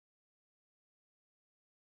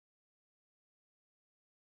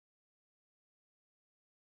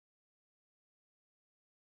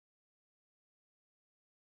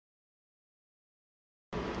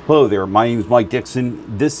Hello there, my name is Mike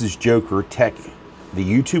Dixon. This is Joker Tech, the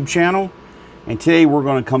YouTube channel. And today we're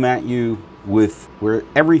going to come at you with where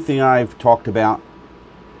everything I've talked about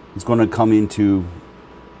is going to come into.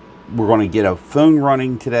 We're going to get a phone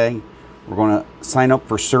running today. We're going to sign up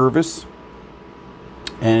for service.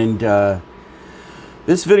 And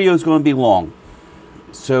this video is going to be long.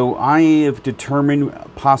 So I have determined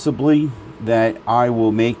possibly that I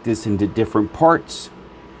will make this into different parts,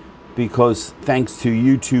 because thanks to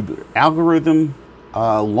YouTube algorithm,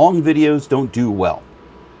 long videos don't do well.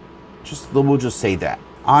 We'll just say that.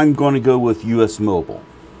 I'm going to go with US Mobile.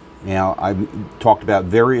 Now, I've talked about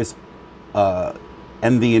various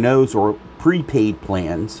MVNOs or prepaid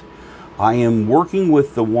plans. I am working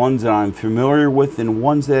with the ones that I'm familiar with and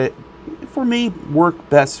ones that, for me, work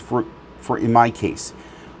best for in my case.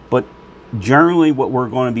 But generally, what we're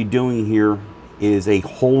going to be doing here is a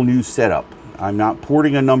whole new setup. I'm not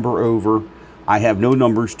porting a number over. I have no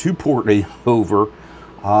numbers to port it over.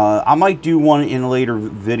 I might do one in a later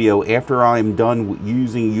video after I'm done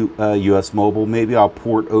using US Mobile. Maybe I'll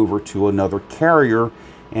port over to another carrier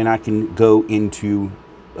and I can go into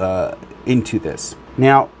this.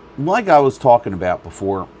 Now, like I was talking about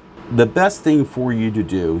before, the best thing for you to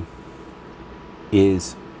do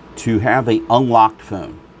is to have an unlocked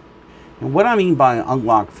phone. And what I mean by an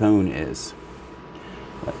unlocked phone is,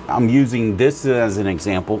 I'm using this as an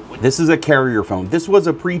example. This is a carrier phone. This was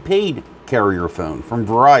a prepaid carrier phone from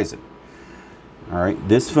Verizon. All right,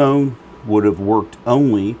 this phone would have worked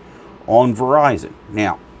only on Verizon.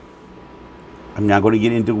 Now, I'm not going to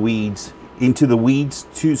get into the weeds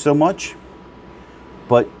too so much,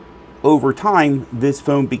 but over time, this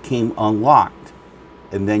phone became unlocked,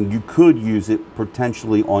 and then you could use it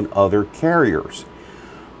potentially on other carriers.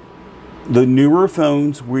 The newer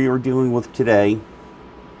phones we are dealing with today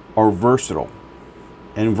are versatile,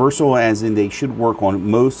 and versatile as in they should work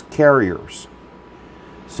on most carriers.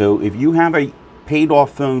 So if you have a paid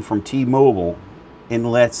off phone from T-Mobile in,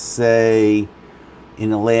 let's say, in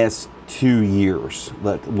the last 2 years,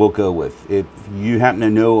 we'll go with, if you happen to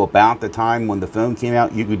know about the time when the phone came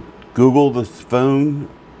out, you could Google the phone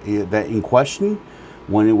that in question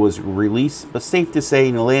when it was released. But safe to say,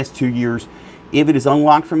 in the last 2 years, if it is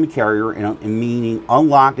unlocked from the carrier, and meaning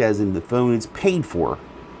unlocked as in the phone is paid for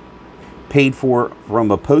from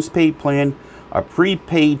a postpaid plan, a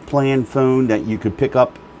prepaid plan phone that you could pick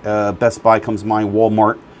up, Best Buy comes to mind,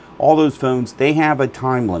 Walmart, all those phones, they have a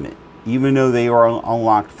time limit. Even though they are an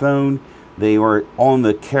unlocked phone, they are on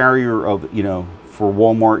the carrier of, for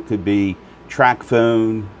Walmart could be Track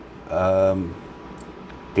Phone, damn,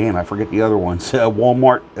 I forget the other ones.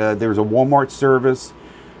 Walmart, there's a Walmart service,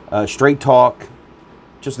 Straight Talk,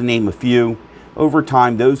 just to name a few. Over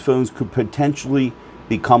time, those phones could potentially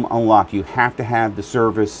become unlocked. You have to have the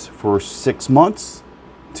service for 6 months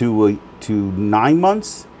to 9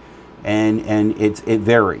 months, and it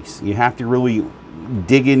varies. You have to really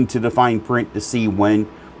dig into the fine print to see when,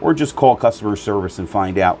 or just call customer service and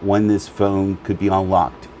find out when this phone could be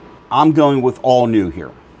unlocked. I'm going with all new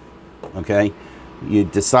here. Okay, you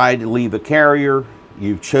decide to leave a carrier,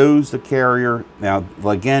 you chose the carrier. Now,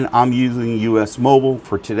 again, I'm using US Mobile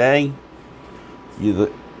for today.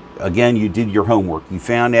 Again, you did your homework. You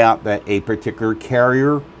found out that a particular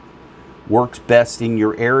carrier works best in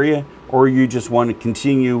your area, or you just want to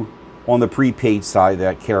continue on the prepaid side of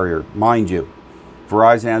that carrier. Mind you,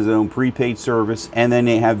 Verizon has their own prepaid service, and then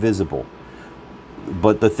they have Visible.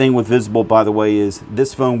 But the thing with Visible, by the way, is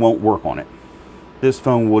this phone won't work on it. This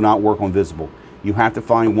phone will not work on Visible. You have to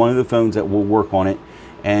find one of the phones that will work on it.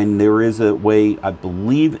 And there is a way, I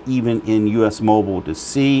believe, even in US Mobile, to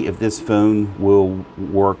see if this phone will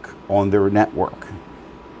work on their network.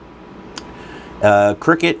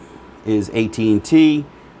 Cricket is AT&T,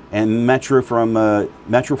 and Metro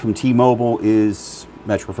from T-Mobile is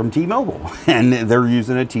Metro from T-Mobile, and they're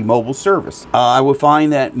using a T-Mobile service. I would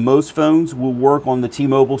find that most phones will work on the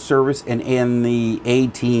T-Mobile service, and in the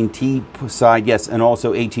AT&T side, yes, and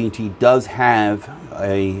also AT&T does have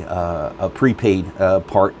a prepaid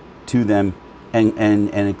part to them, and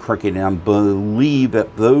a Cricket, and I believe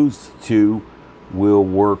that those two will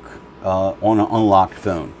work on an unlocked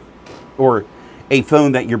phone, or a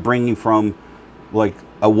phone that you're bringing from, like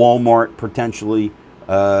a Walmart potentially.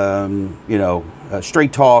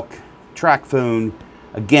 Straight Talk, Track Phone.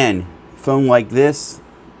 Again, phone like this,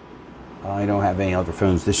 I don't have any other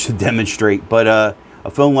phones this should demonstrate, but a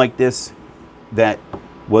phone like this that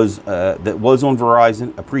was on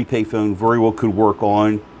Verizon, a prepaid phone, very well could work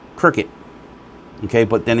on Cricket. Okay,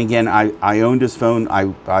 but then again, I owned this phone.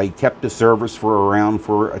 I kept the service for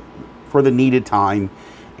the needed time,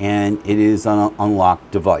 and it is an unlocked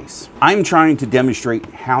device. I'm trying to demonstrate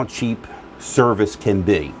how cheap service can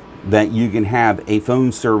be, that you can have a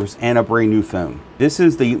phone service and a brand new phone. This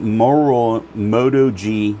is the Motorola Moto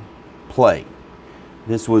G Play.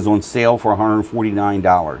 This was on sale for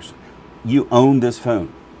 $149. You own this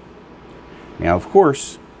phone. Now, of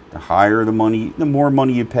course, the higher the money, the more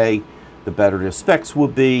money you pay, the better the specs will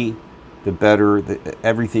be, the better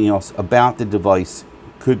everything else about the device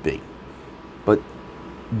could be. But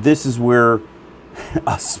this is where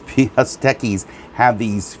us techies have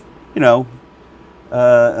these, you know,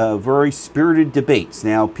 very spirited debates.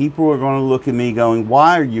 Now, people are going to look at me going,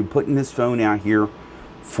 why are you putting this phone out here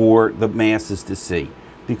for the masses to see?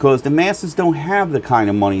 Because the masses don't have the kind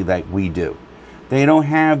of money that we do. They don't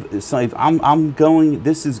have, so if I'm going,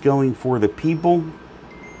 this is going for the people.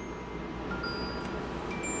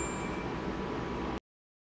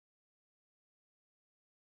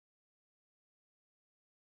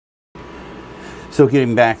 So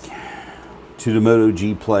getting back to the Moto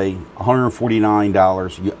G Play,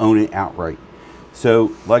 $149, you own it outright.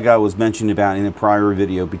 So like I was mentioning about in a prior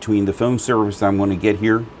video, between the phone service I'm going to get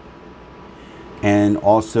here and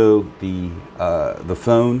also the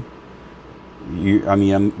phone, you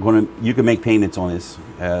can make payments on this.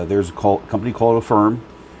 There's a company called Affirm.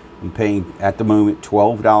 I'm paying at the moment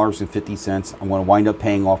 $12.50. I'm going to wind up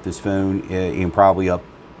paying off this phone in probably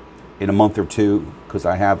in a month or two, because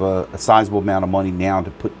I have a sizable amount of money now to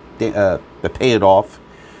pay it off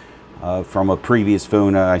from a previous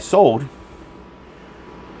phone I sold.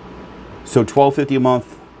 So $12.50 a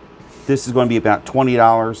month. This is going to be about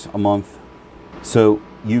 $20 a month. So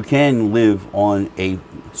you can live on a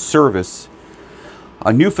service,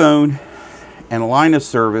 a new phone, and a line of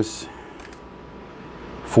service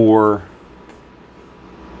for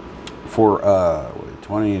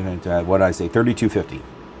 20, what did I say, $32.50.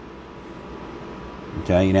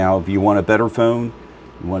 Okay, now if you want a better phone,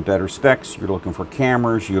 you want better specs, you're looking for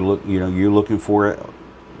cameras, you're looking for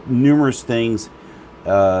numerous things.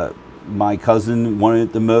 My cousin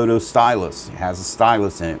wanted the Moto stylus. It has a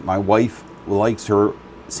stylus in it. My wife likes her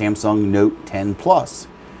Samsung Note 10 Plus.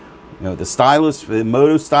 You know, the stylus, the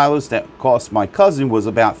Moto stylus that cost my cousin was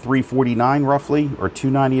about $349 roughly, or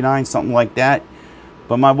 $299, something like that.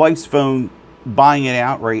 But my wife's phone, buying it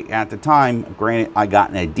outright at the time, granted I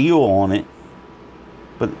got a deal on it,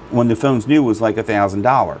 but when the phone's new, it was like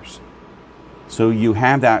 $1,000. So you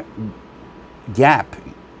have that gap.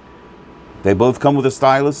 They both come with a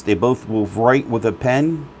stylus. They both will write with a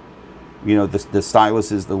pen. You know, the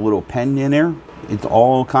stylus is the little pen in there. It's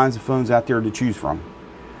all kinds of phones out there to choose from.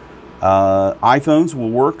 iPhones will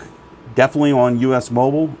work definitely on US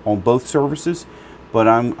Mobile on both services, but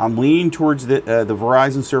I'm leaning towards the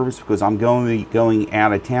Verizon service because I'm going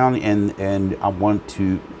out of town, and I want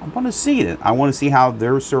to see it. I want to see how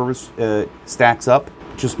their service stacks up.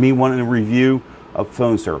 Just me wanting to review a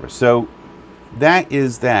phone service. So that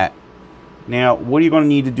is that. Now, what are you going to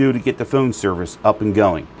need to do to get the phone service up and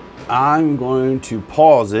going? I'm going to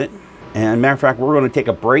pause it, and matter of fact, we're going to take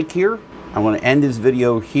a break here. I'm going to end this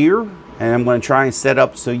video here, and I'm going to try and set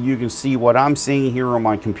up so you can see what I'm seeing here on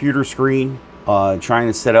my computer screen, trying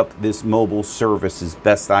to set up this mobile service as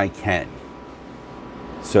best I can.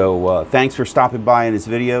 So thanks for stopping by in this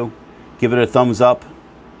video. Give it a thumbs up.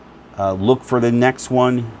 Look for the next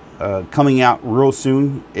one coming out real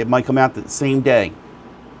soon. It might come out the same day.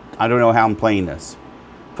 I don't know how I'm playing this.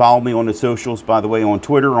 Follow me on the socials, by the way, on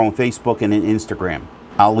Twitter, on Facebook, and on Instagram.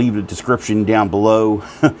 I'll leave a description down below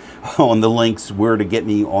on the links where to get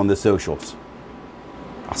me on the socials.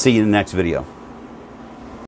 I'll see you in the next video.